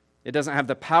 It doesn't have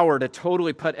the power to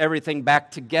totally put everything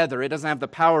back together. It doesn't have the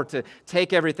power to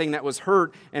take everything that was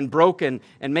hurt and broken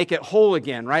and make it whole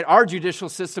again, right? Our judicial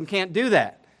system can't do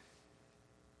that.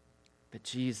 But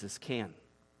Jesus can.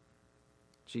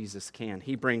 Jesus can.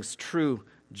 He brings true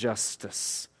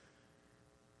justice.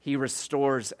 He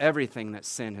restores everything that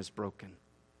sin has broken,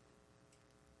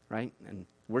 right? And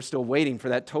we're still waiting for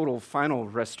that total final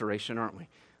restoration, aren't we?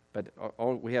 But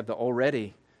we have the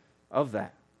already of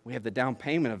that. We have the down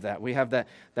payment of that. We have that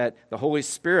the Holy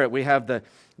Spirit. We have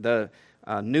the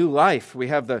new life. We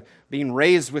have the being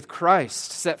raised with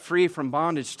Christ, set free from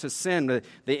bondage to sin.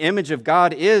 The image of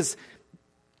God is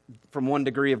from one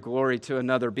degree of glory to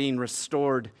another, being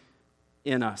restored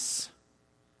in us,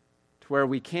 to where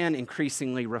we can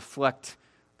increasingly reflect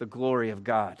the glory of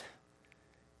God.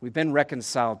 We've been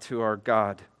reconciled to our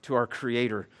God, to our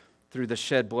Creator, through the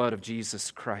shed blood of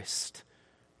Jesus Christ.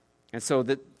 And so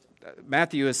that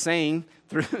Matthew is saying,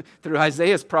 through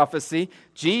Isaiah's prophecy,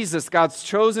 Jesus, God's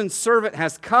chosen servant,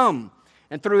 has come.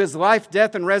 And through his life,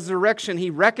 death, and resurrection, he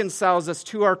reconciles us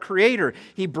to our Creator.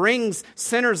 He brings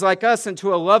sinners like us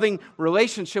into a loving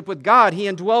relationship with God. He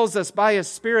indwells us by his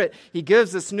Spirit. He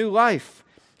gives us new life.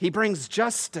 He brings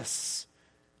justice.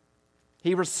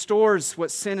 He restores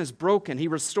what sin has broken. He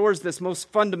restores this most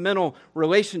fundamental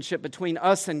relationship between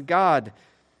us and God.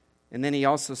 And then he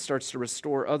also starts to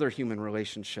restore other human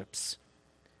relationships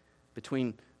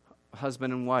between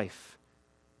husband and wife.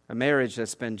 A marriage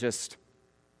that's been just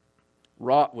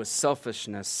wrought with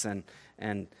selfishness and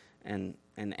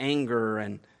anger,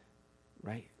 and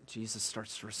right? Jesus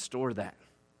starts to restore that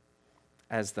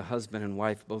as the husband and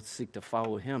wife both seek to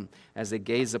follow him, as they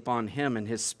gaze upon him, and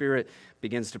his Spirit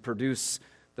begins to produce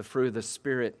the fruit of the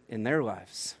Spirit in their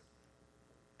lives.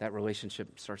 That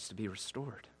relationship starts to be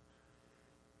restored,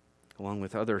 along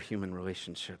with other human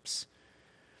relationships.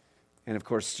 And of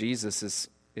course, Jesus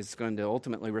is going to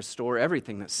ultimately restore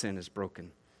everything that sin has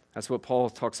broken. That's what Paul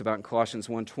talks about in Colossians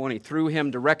 1:20. Through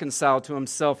him to reconcile to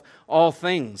himself all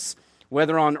things,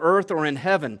 whether on earth or in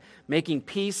heaven, making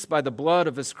peace by the blood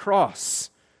of his cross.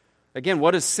 Again,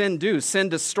 what does sin do? Sin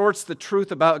distorts the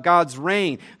truth about God's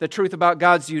reign, the truth about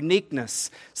God's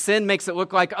uniqueness. Sin makes it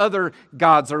look like other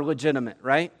gods are legitimate,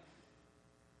 right?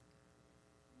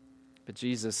 But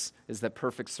Jesus is that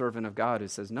perfect servant of God who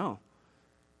says, no,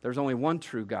 there's only one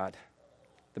true God,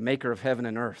 the maker of heaven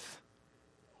and earth,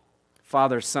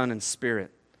 Father, Son, and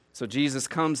Spirit. So Jesus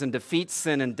comes and defeats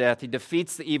sin and death. He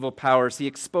defeats the evil powers. He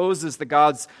exposes the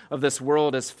gods of this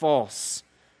world as false.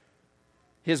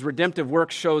 His redemptive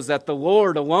work shows that the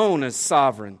Lord alone is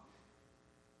sovereign.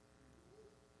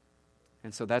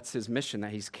 And so that's his mission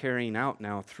that he's carrying out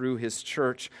now through his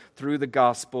church, through the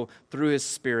gospel, through his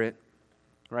Spirit.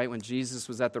 right? When Jesus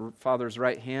was at the Father's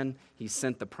right hand, he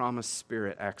sent the promised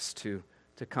Spirit, Acts 2,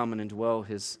 to come and indwell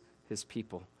his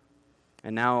people.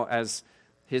 And now as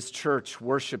his church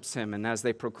worships him and as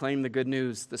they proclaim the good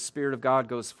news, the Spirit of God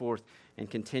goes forth and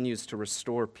continues to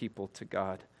restore people to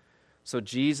God. So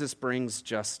Jesus brings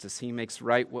justice. He makes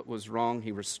right what was wrong.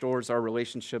 He restores our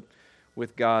relationship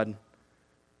with God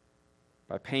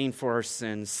by paying for our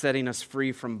sins, setting us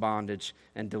free from bondage,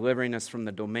 and delivering us from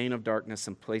the domain of darkness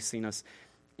and placing us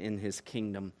in his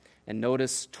kingdom. And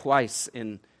notice twice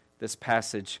in this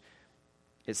passage,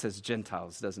 it says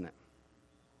Gentiles, doesn't it?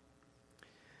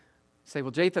 Say,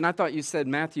 well, Jathan, I thought you said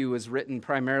Matthew was written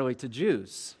primarily to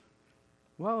Jews.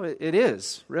 Well, it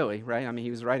is, really, right? I mean,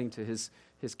 he was writing to his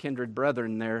kindred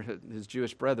brethren there, his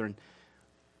Jewish brethren.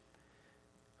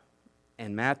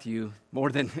 And Matthew, more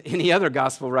than any other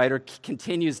gospel writer,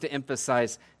 continues to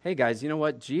emphasize, hey guys, you know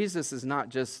what? Jesus is not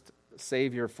just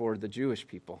Savior for the Jewish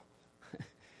people.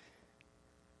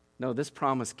 No, this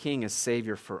promised King is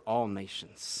Savior for all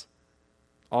nations.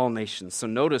 All nations. So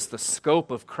notice the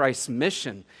scope of Christ's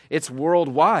mission. It's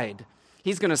worldwide.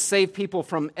 He's going to save people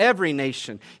from every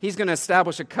nation. He's going to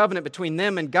establish a covenant between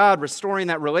them and God, restoring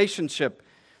that relationship.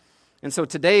 And so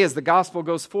today, as the gospel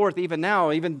goes forth, even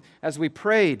now, even as we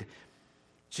prayed,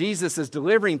 Jesus is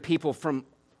delivering people from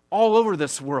all over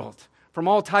this world, from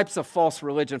all types of false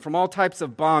religion, from all types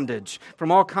of bondage,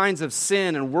 from all kinds of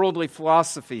sin and worldly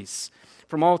philosophies,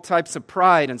 from all types of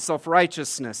pride and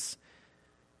self-righteousness.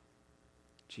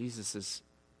 Jesus is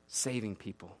saving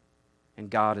people, and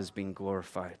God is being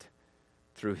glorified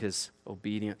through his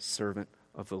obedient servant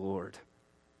of the Lord.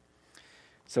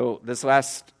 So this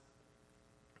last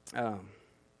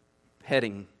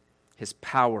heading, his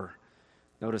power.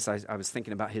 Notice I was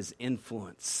thinking about his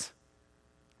influence.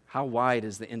 How wide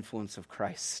is the influence of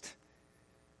Christ?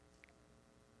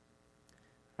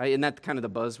 Right? Isn't that kind of the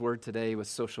buzzword today with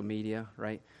social media,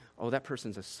 right? Oh, that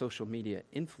person's a social media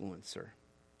influencer,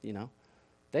 you know?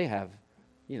 They have,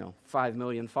 5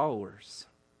 million followers.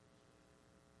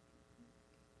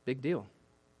 Big deal,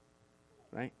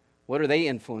 right? What are they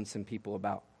influencing people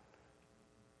about?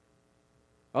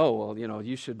 Oh, well,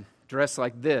 you should dress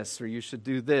like this, or you should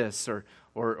do this, or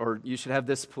you should have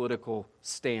this political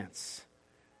stance.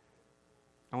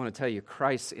 I want to tell you,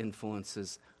 Christ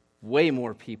influences way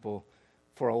more people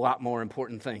for a lot more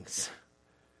important things.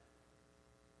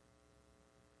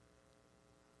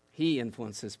 He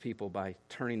influences people by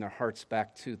turning their hearts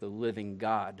back to the living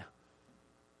God,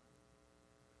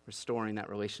 restoring that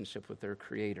relationship with their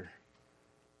Creator,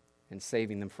 and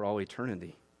saving them for all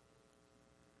eternity.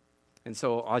 And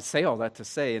so I say all that to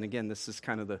say, and again, this is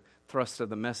kind of the thrust of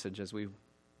the message as we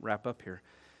wrap up here.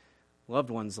 Loved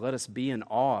ones, let us be in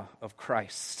awe of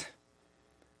Christ.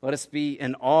 Let us be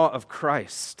in awe of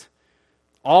Christ.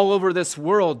 All over this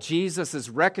world, Jesus is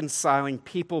reconciling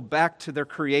people back to their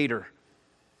Creator.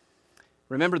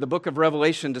 Remember, the book of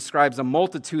Revelation describes a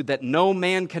multitude that no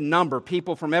man can number,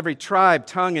 people from every tribe,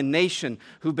 tongue, and nation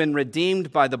who've been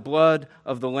redeemed by the blood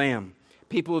of the Lamb.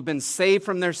 People who have been saved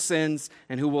from their sins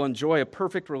and who will enjoy a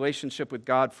perfect relationship with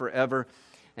God forever.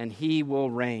 And he will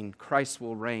reign. Christ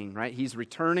will reign, right? He's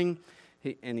returning,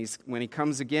 when he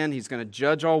comes again, he's going to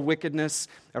judge all wickedness,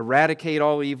 eradicate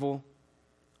all evil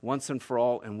once and for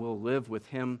all, and we'll live with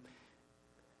him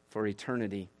for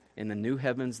eternity in the new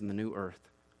heavens and the new earth.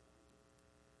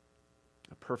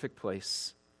 A perfect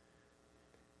place,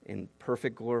 in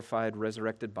perfect glorified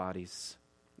resurrected bodies,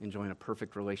 enjoying a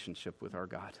perfect relationship with our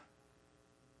God.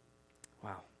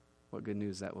 Wow, what good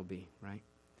news that will be, right?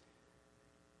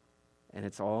 And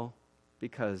it's all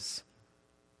because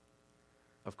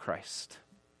of Christ.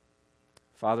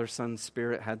 Father, Son,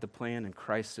 Spirit had the plan, and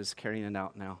Christ is carrying it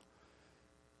out now.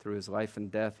 Through his life and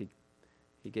death,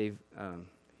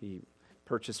 he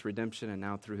purchased redemption, and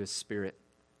now through his Spirit,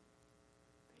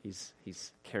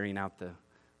 he's carrying out the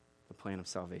plan of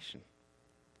salvation.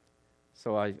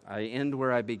 So I end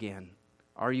where I began.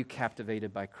 Are you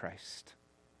captivated by Christ?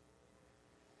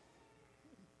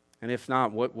 And if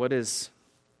not, what is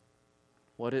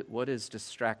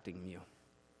distracting you?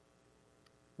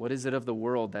 What is it of the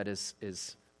world that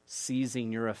is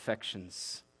seizing your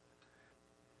affections?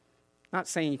 Not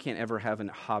saying you can't ever have a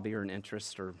hobby or an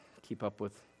interest or keep up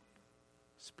with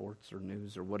sports or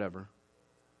news or whatever.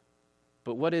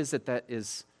 But what is it that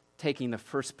is taking the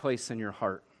first place in your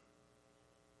heart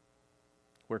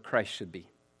where Christ should be?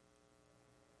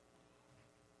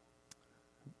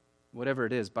 Whatever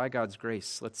it is, by God's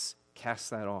grace, let's cast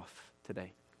that off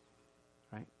today.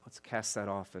 Right? Let's cast that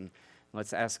off and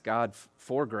let's ask God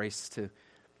for grace to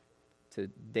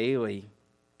daily,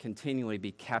 continually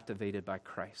be captivated by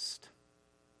Christ.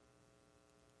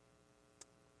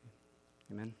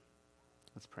 Amen.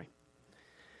 Let's pray.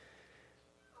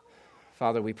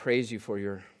 Father, we praise you for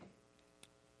your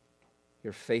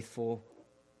faithful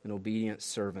and obedient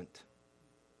servant,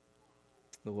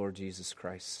 the Lord Jesus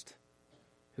Christ,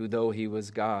 who, though he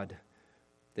was God,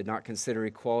 did not consider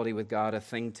equality with God a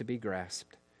thing to be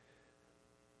grasped,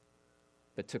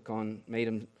 but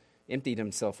emptied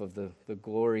himself of the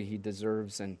glory he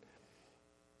deserves and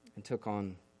took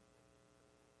on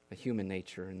a human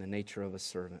nature and the nature of a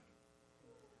servant.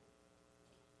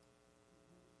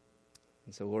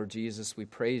 And so, Lord Jesus, we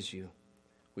praise you.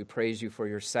 We praise you for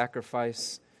your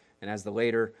sacrifice. And as the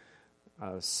later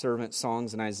servant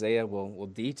songs in Isaiah will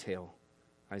detail,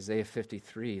 Isaiah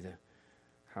 53,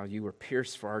 how you were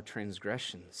pierced for our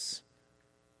transgressions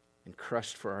and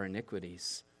crushed for our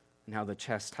iniquities, and how the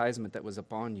chastisement that was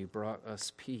upon you brought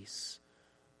us peace.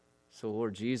 So,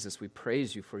 Lord Jesus, we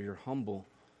praise you for your humble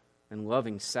and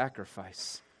loving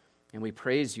sacrifice. And we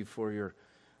praise you for your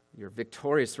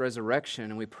victorious resurrection.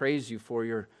 And we praise you for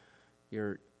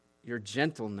your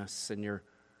gentleness and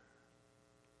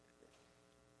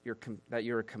that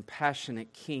you're a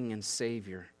compassionate King and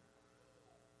Savior.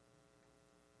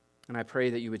 And I pray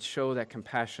that you would show that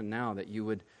compassion now, that you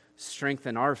would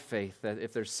strengthen our faith, that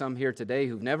if there's some here today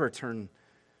who've never turned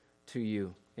to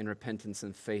you in repentance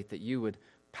and faith, that you would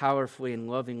powerfully and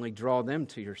lovingly draw them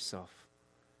to yourself.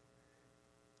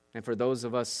 And for those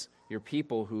of us, your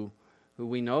people, who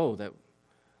we know that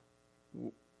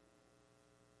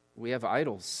we have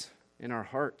idols in our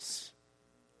hearts,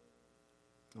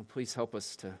 oh, please help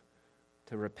us to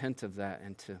repent of that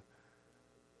and to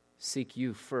seek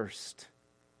you first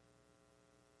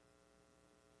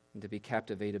and to be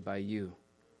captivated by you.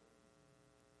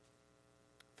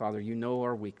 Father, you know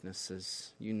our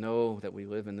weaknesses. You know that we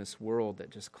live in this world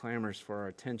that just clamors for our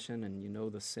attention, and you know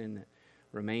the sin that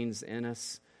remains in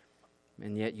us,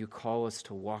 and yet you call us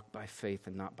to walk by faith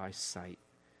and not by sight.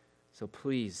 So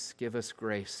please give us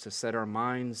grace to set our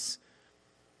minds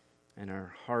and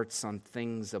our hearts on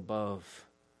things above,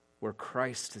 where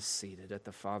Christ is seated at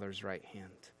the Father's right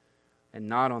hand, and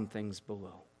not on things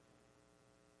below.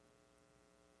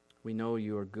 We know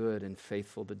you are good and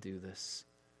faithful to do this.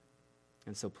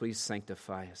 And so please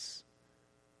sanctify us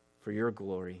for your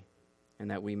glory,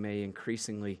 and that we may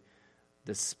increasingly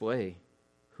display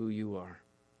who you are.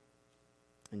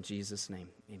 In Jesus' name,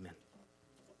 amen.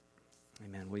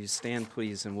 Amen. Will you stand,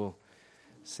 please, and we'll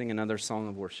sing another song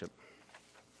of worship.